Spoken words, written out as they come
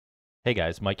Hey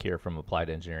guys, Mike here from Applied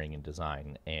Engineering and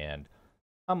Design, and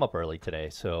I'm up early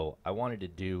today, so I wanted to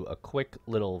do a quick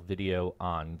little video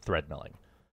on thread milling.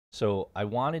 So I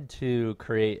wanted to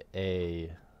create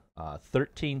a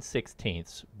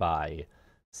 13/16 by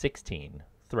 16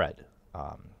 thread.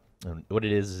 And what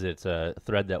it is it's a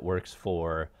thread that works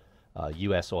for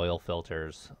US oil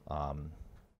filters.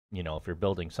 If you're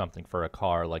building something for a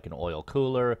car like an oil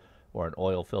cooler or an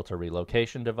oil filter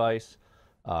relocation device,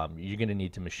 you're going to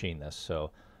need to machine this.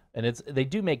 So, and they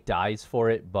do make dies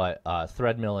for it, but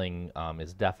thread milling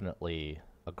is definitely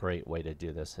a great way to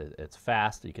do this. It's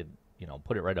fast. You could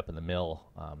put it right up in the mill.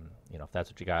 If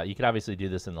that's what you got, you could obviously do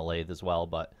this in the lathe as well,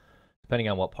 but depending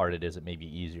on what part it is, it may be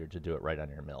easier to do it right on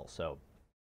your mill. So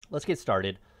let's get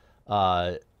started.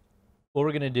 What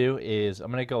we're going to do is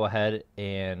I'm going to go ahead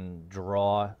and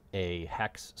draw a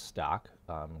hex stock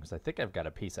because I think I've got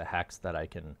a piece of hex that I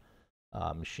can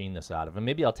machine this out of. And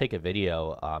maybe I'll take a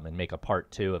video and make a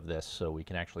part 2 of this so we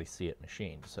can actually see it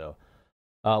machined. So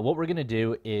what we're going to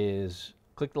do is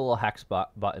click the little hex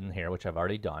button here, which I've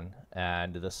already done.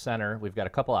 And the center, we've got a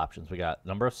couple options. We got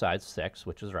number of sides, 6,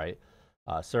 which is right.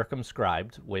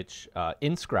 Circumscribed, which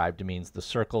inscribed means the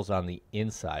circle's on the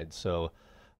inside. So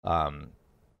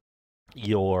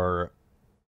your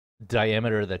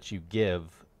diameter that you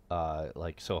give,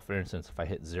 so for instance, if I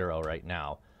hit 0 right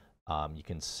now, you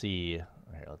can see,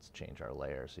 here, let's change our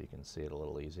layer so you can see it a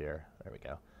little easier. There we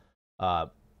go.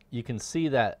 You can see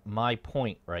that my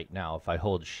point right now, if I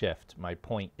hold shift, my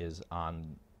point is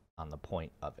on the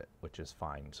point of it, which is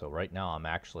fine. So right now I'm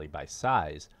actually by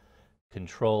size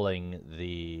controlling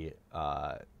the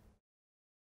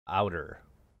outer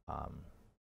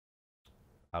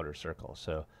circle.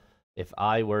 So if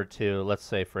I were to, let's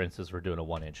say for instance, we're doing a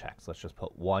 1-inch hex. Let's just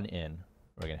put 1 in.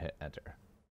 We're going to hit enter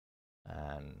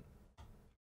and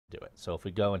do it. So if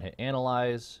we go and hit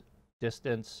analyze,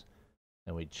 distance,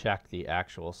 and we check the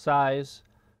actual size,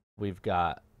 we've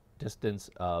got distance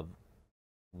of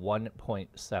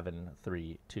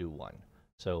 1.7321.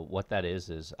 So what that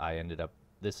is I ended up,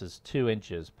 this is 2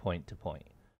 inches point to point.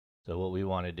 So what we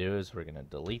want to do is we're going to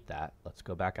delete that. Let's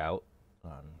go back out.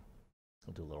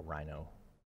 We'll do a little Rhino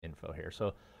info here.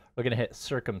 So we're going to hit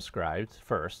circumscribed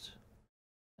first,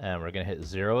 and we're going to hit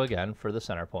 0 again for the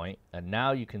center point. And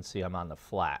now you can see I'm on the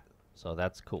flat. So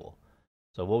that's cool.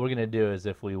 So what we're going to do is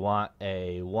if we want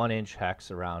a 1-inch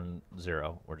hex around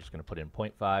 0, we're just going to put in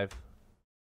 0.5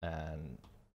 and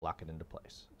lock it into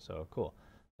place. So cool.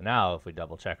 So now if we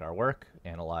double check our work,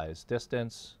 analyze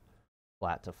distance,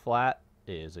 flat to flat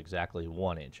is exactly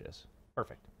 1 inches.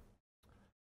 Perfect.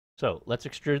 So let's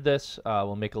extrude this.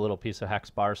 We'll make a little piece of hex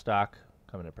bar stock,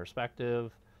 come into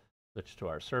perspective, switch to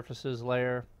our surfaces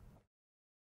layer.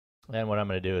 And what I'm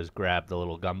going to do is grab the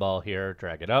little gumball here,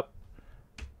 drag it up,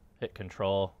 hit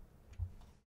control.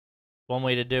 One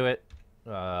way to do it.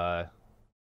 So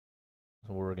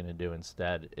what we're going to do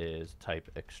instead is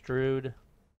type extrude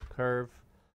curve.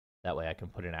 That way I can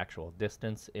put an actual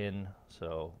distance in.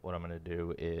 So what I'm going to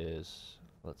do is,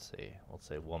 let's say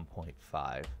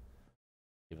 1.5.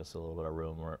 Give us a little bit of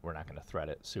room. We're not going to thread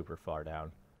it super far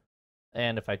down.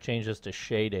 And if I change this to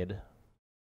shaded,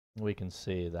 we can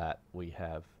see that we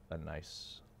have a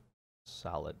nice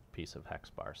solid piece of hex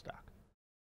bar stock.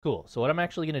 Cool. So what I'm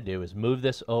actually going to do is move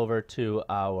this over to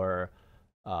our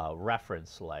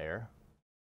reference layer,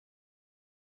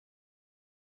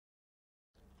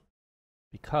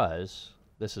 because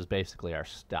this is basically our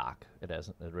stock. It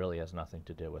really has nothing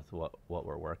to do with what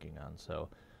we're working on. So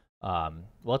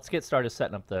let's get started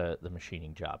setting up the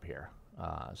machining job here.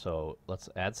 So let's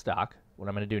add stock. What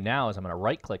I'm going to do now is I'm going to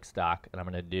right-click stock, and I'm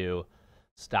going to do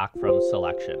stock from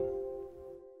selection.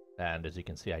 And as you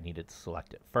can see, I needed to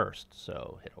select it first.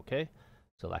 So hit OK,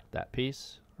 select that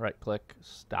piece, right-click,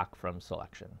 stock from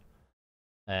selection.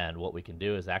 And what we can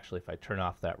do is actually, if I turn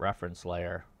off that reference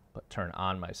layer, but turn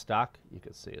on my stock, you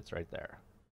can see it's right there.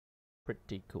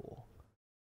 Pretty cool.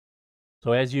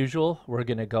 So as usual, we're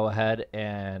going to go ahead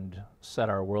and set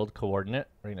our world coordinate.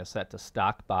 We're going to set to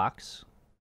stock box.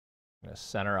 I'm going to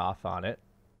center off on it,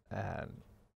 and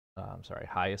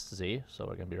highest Z. So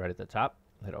we're going to be right at the top.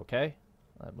 Hit OK.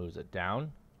 That moves it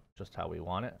down just how we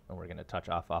want it, and we're going to touch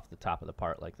off the top of the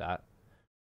part like that.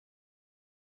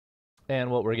 And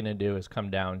what we're going to do is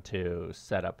come down to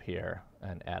setup here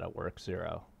and add a work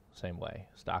 0. Same way.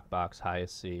 Stock box,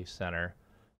 highest Z, center.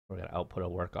 We're going to output a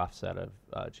work offset of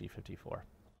G54.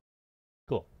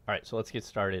 Cool. All right, so let's get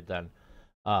started then.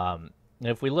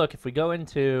 If we go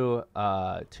into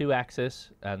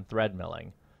 2-axis and thread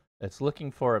milling, it's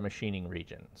looking for a machining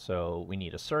region. So we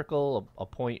need a circle, a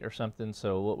point or something.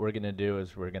 So what we're going to do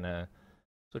is we're going to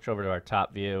Switch over to our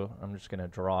top view. I'm just going to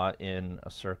draw in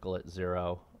a circle at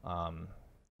 0. I'm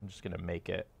just going to make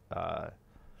it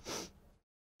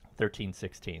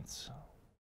 13/16.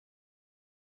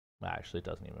 Actually, it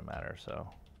doesn't even matter, so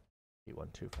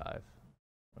 8125.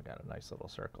 We got a nice little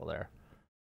circle there.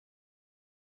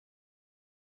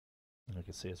 And you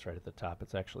can see it's right at the top.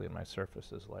 It's actually in my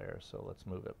surfaces layer, so let's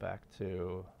move it back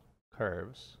to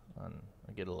curves. And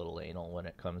I get a little anal when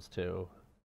it comes to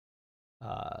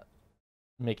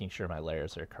making sure my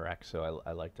layers are correct, so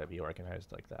I like to be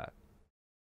organized like that.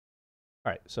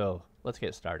 All right, so let's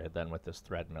get started then with this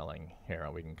thread milling here.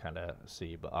 We can kind of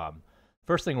see.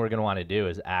 First thing we're going to want to do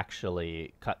is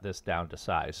actually cut this down to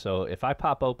size. So if I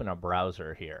pop open a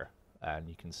browser here, and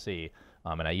you can see,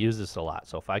 and I use this a lot.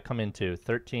 So if I come into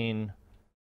 13/16,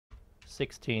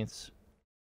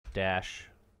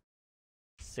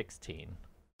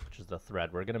 which is the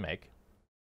thread we're going to make,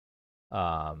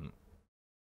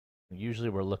 usually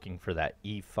we're looking for that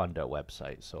eFunda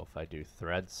website. So if I do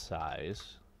thread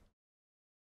size,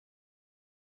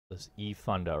 this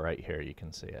eFunda right here, you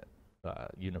can see it,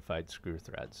 unified screw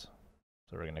threads.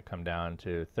 So we're going to come down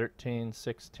to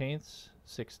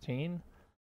 13/16,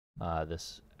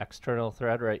 this external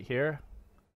thread right here.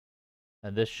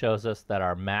 And this shows us that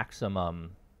our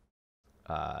maximum,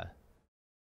 outer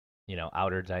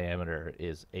diameter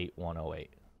is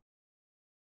 8108.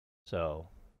 So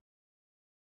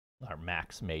our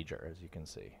max major, as you can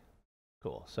see.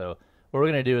 Cool. So what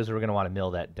we're going to do is we're going to want to mill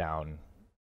that down,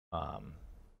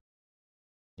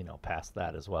 past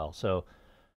that as well. So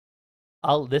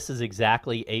this is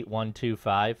exactly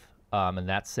 8125, and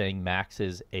that's saying max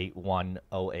is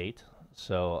 8108.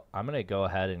 So I'm going to go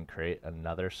ahead and create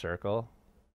another circle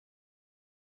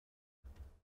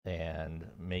and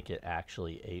make it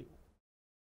actually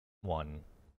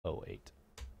 8108.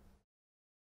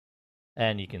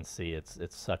 And you can see it's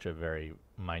such a very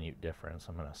minute difference.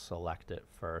 I'm going to select it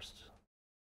first.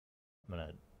 I'm going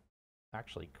to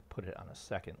actually put it on a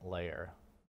second layer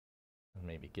and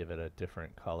maybe give it a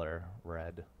different color,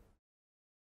 red,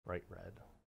 bright red,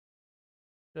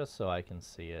 just so I can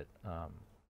see it.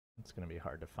 It's going to be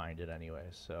hard to find it anyway,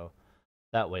 so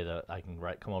that way I can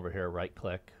come over here, right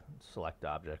click, select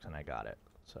object, and I got it.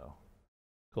 So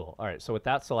cool. All right, so with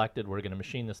that selected, we're going to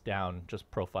machine this down, just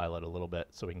profile it a little bit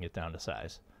so we can get down to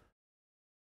size.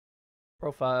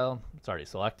 Profile, it's already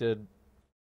selected.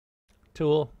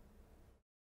 Tool,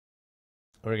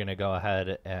 we're going to go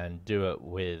ahead and do it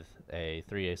with a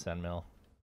 3/8 end mill.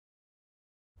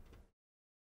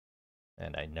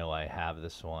 And I know I have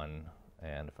this one,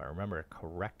 and if I remember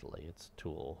correctly, it's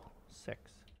tool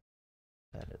 6,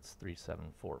 and it's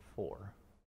 3744.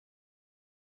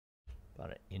 About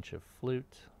 1 inch of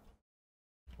flute,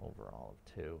 overall of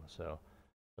 2. So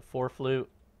the 4 flute,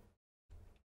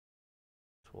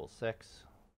 tool 6,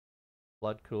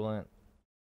 blood coolant.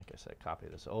 Like I said, copy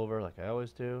this over like I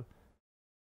always do.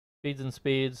 Feeds and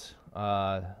speeds.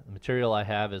 The material I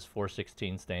have is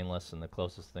 416 stainless, and the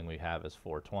closest thing we have is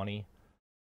 420.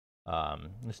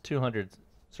 It's 200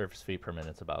 surface feet per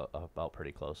minute. It's about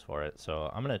pretty close for it.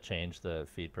 So I'm going to change the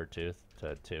feed per tooth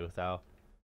to 2 thou.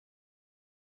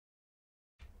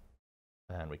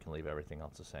 And we can leave everything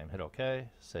else the same. Hit OK.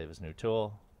 Save as new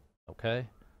tool. OK.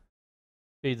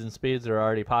 Feeds and speeds are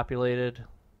already populated.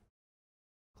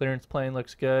 Clearance plane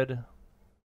looks good.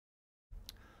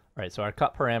 All right, so our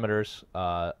cut parameters,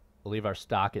 we'll leave our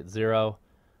stock at 0.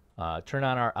 Turn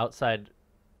on our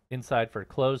inside for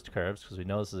closed curves, because we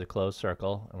know this is a closed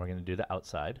circle, and we're going to do the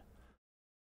outside.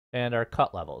 And our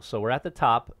cut level. So we're at the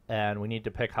top, and we need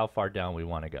to pick how far down we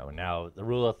want to go. Now, the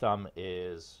rule of thumb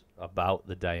is about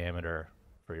the diameter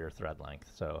for your thread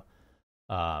length. So,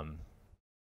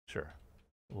 sure,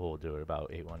 we'll do it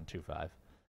about 8125.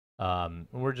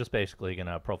 We're just basically going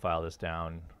to profile this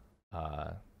down.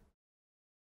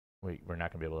 We're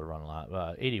not going to be able to run a lot.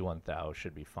 81 thou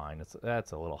should be fine.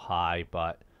 That's a little high,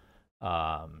 but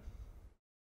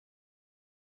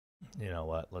you know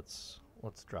what? Let's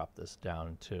drop this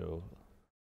down to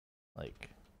like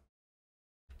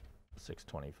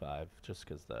 625, just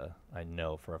because I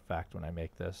know for a fact when I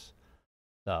make this,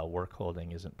 the work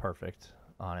holding isn't perfect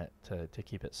on it to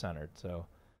keep it centered. So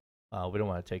we don't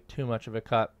want to take too much of a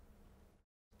cut.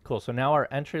 Cool. So now our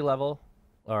entry level,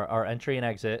 or our entry and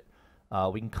exit.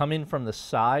 We can come in from the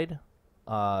side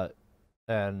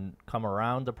and come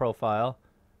around the profile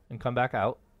and come back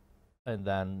out, and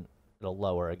then it'll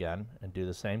lower again and do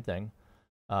the same thing.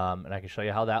 And I can show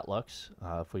you how that looks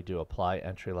if we do apply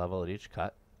entry level at each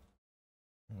cut.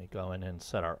 We go in and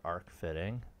set our arc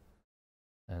fitting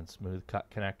and smooth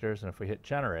cut connectors, and if we hit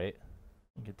generate,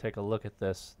 we can take a look at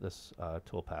this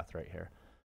tool path right here.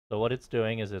 So what it's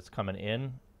doing is it's coming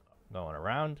in, going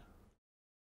around,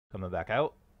 coming back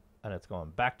out, and it's going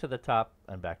back to the top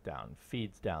and back down.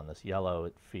 Feeds down. This yellow,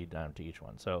 it feeds down to each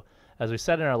one. So as we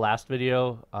said in our last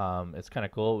video, it's kind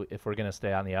of cool. If we're going to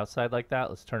stay on the outside like that,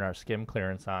 let's turn our skim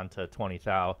clearance on to 20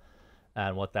 thou.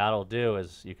 And what that'll do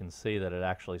is you can see that it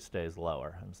actually stays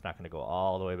lower. And it's not going to go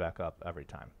all the way back up every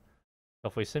time. So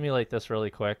if we simulate this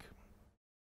really quick,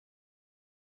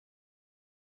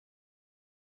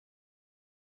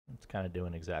 it's kind of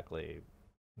doing exactly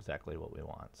what we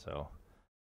want. So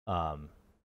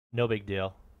no big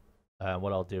deal.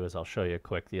 What I'll do is I'll show you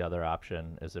quick. The other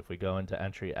option is if we go into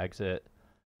entry exit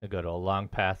and go to a long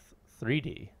path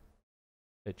 3D,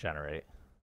 hit generate,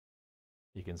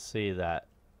 you can see that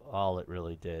all it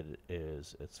really did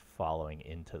is it's following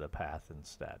into the path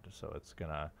instead. So it's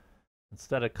gonna,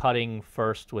 instead of cutting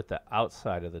first with the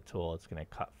outside of the tool, it's gonna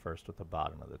cut first with the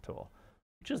bottom of the tool,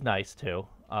 which is nice too,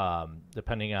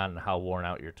 depending on how worn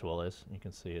out your tool is. You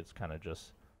can see it's kind of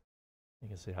just, you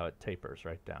can see how it tapers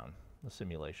right down. The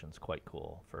simulation's quite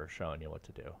cool for showing you what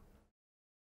to do.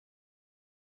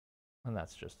 And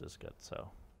that's just as good, so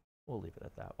we'll leave it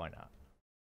at that. Why not?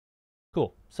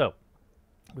 Cool. So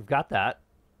we've got that.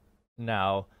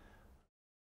 Now,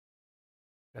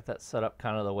 got that set up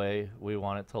kind of the way we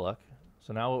want it to look.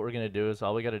 So now what we're going to do is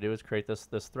all we got to do is create this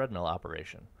thread mill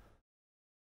operation.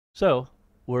 So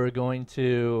we're going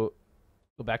to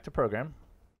go back to program,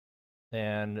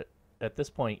 and at this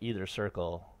point either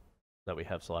circle that we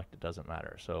have selected doesn't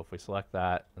matter. So if we select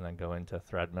that and then go into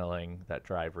thread milling, that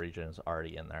drive region is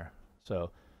already in there. So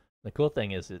the cool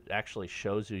thing is it actually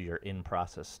shows you your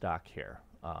in-process stock here,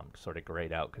 sort of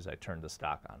grayed out because I turned the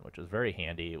stock on, which is very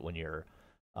handy when you're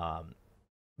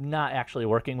not actually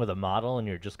working with a model and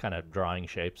you're just kind of drawing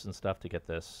shapes and stuff to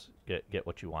get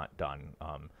what you want done.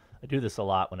 I do this a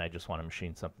lot when I just want to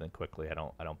machine something quickly. I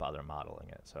don't bother modeling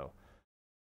it. So,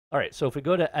 all right. So if we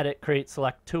go to Edit, Create,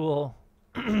 Select Tool,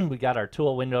 we got our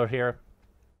tool window here,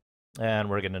 and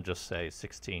we're going to just say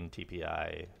 16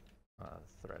 TPI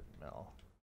thread mill.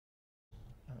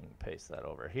 And paste that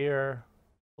over here.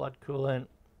 Blood coolant.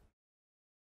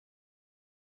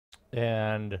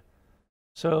 And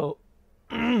so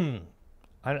I'm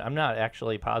not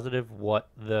actually positive what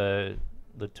the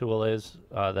tool is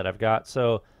that I've got.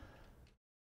 So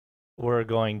we're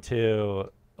going to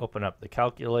open up the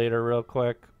calculator real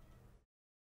quick.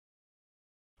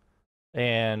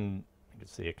 And you can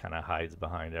see it kind of hides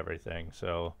behind everything.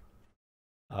 So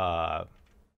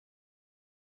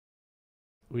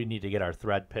we need to get our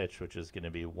thread pitch, which is going to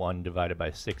be 1 divided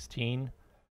by 16.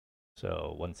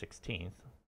 So 1/16.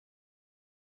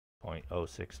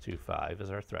 0.0625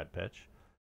 is our thread pitch.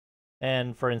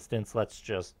 And for instance, let's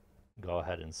just go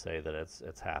ahead and say that it's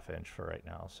 ½ inch for right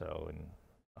now. So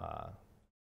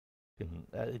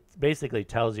it basically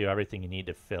tells you everything you need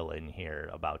to fill in here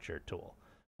about your tool.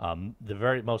 The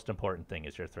very most important thing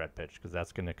is your thread pitch, because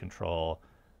that's going to control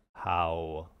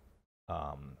how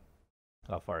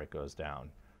far it goes down.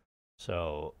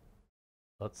 So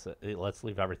let's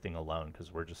leave everything alone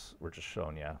because we're just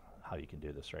showing you how you can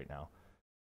do this right now.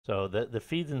 So the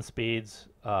feeds and speeds,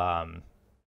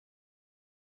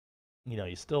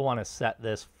 you still want to set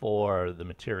this for the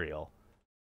material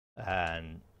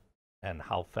and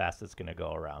how fast it's going to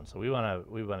go around. So we want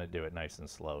to do it nice and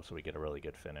slow so we get a really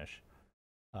good finish.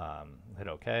 Hit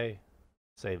OK,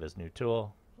 save as new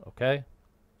tool. OK.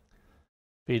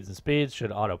 Feeds and speeds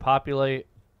should auto-populate.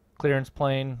 Clearance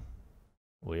plane,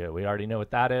 we already know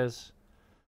what that is.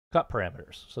 Cut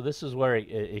parameters. So this is where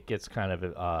it gets kind of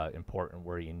important,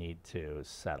 where you need to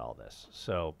set all this.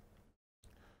 So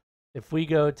if we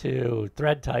go to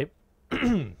thread type,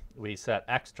 we set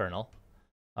external.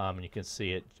 And you can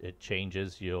see it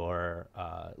changes your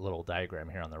little diagram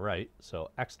here on the right.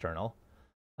 So external,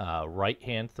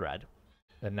 right-hand thread.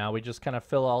 And now we just kind of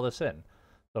fill all this in.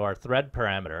 So our thread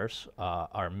parameters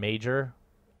are major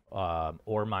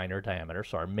or minor diameter.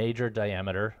 So our major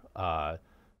diameter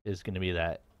is going to be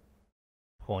that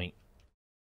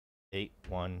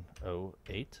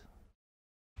 0.8108.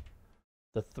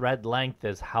 The thread length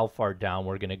is how far down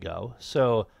we're going to go.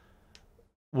 So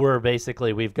we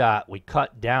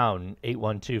cut down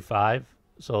 8125.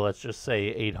 So let's just say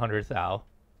 800 thou.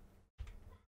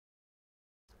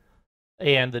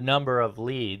 And the number of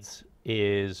leads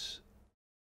is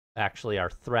actually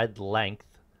our thread length,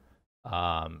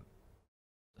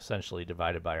 essentially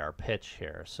divided by our pitch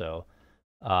here. So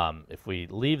if we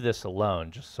leave this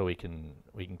alone, just so we can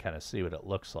kind of see what it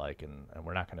looks like, and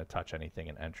we're not going to touch anything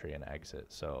in entry and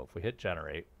exit. So if we hit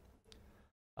generate,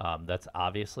 that's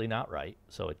obviously not right.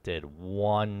 So it did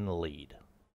 1 lead,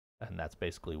 and that's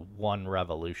basically 1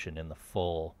 revolution in the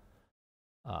full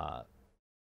the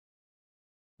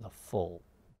full,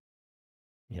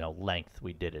 length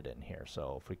we did it in here.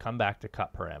 So if we come back to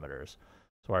cut parameters,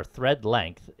 so our thread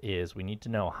length is, we need to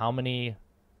know how many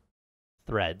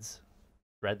thread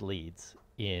leads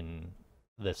in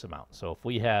this amount. So if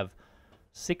we have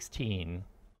 16,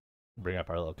 bring up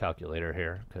our little calculator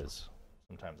here because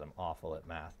sometimes I'm awful at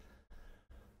math.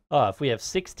 If we have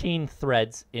 16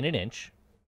 threads in an inch,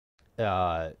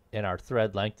 and our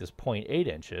thread length is 0.8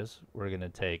 inches, we're going to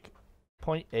take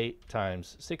 0.8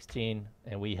 times 16,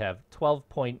 and we have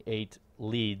 12.8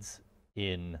 leads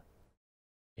in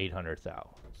 800 thou.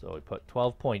 So we put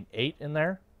 12.8 in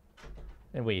there,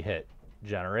 and we hit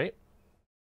generate.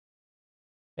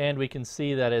 And we can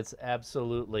see that it's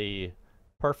absolutely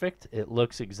perfect. It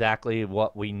looks exactly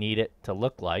what we need it to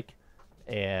look like,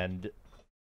 and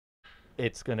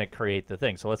it's going to create the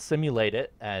thing. So let's simulate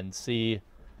it and see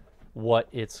what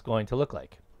it's going to look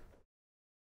like.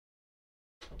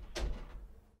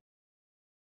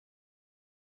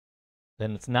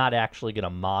 Then it's not actually going to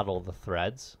model the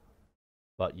threads,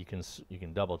 but you can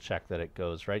double check that it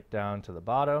goes right down to the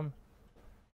bottom,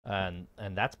 and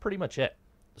that's pretty much it.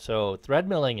 So thread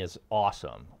milling is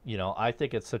awesome. I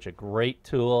think it's such a great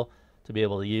tool to be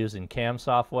able to use in CAM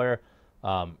software.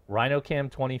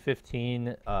 RhinoCAM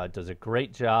 2015 does a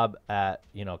great job at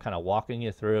kind of walking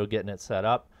you through getting it set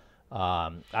up.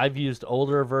 I've used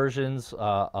older versions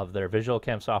of their visual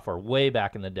CAM software way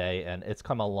back in the day, and it's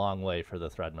come a long way for the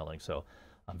thread milling. So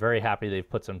I'm very happy they've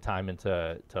put some time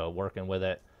into working with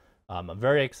it. I'm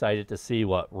very excited to see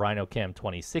what RhinoCAM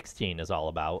 2016 is all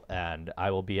about, and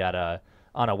I will be on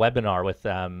a webinar with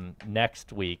them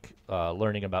next week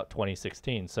learning about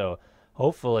 2016. So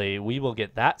hopefully we will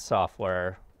get that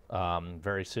software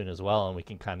very soon as well, and we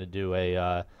can kind of do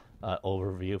a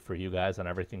overview for you guys on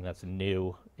everything that's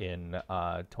new in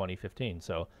 2015.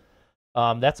 So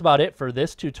that's about it for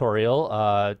this tutorial.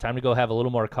 Time to go have a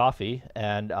little more coffee,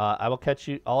 and I will catch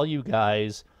all you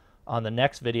guys on the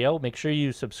next video. Make sure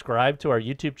you subscribe to our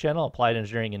YouTube channel, Applied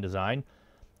Engineering and Design.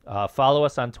 Follow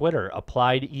us on Twitter,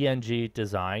 Applied ENG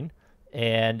Design.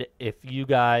 And if you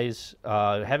guys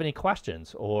have any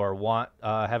questions or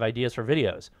have ideas for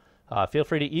videos, feel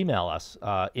free to email us,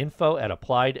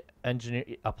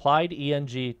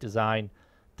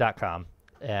 info@appliedengdesign.com.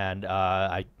 And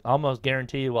I almost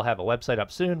guarantee you we'll have a website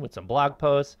up soon with some blog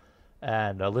posts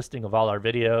and a listing of all our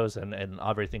videos and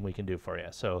everything we can do for you.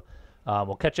 So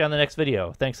we'll catch you on the next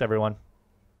video. Thanks, everyone.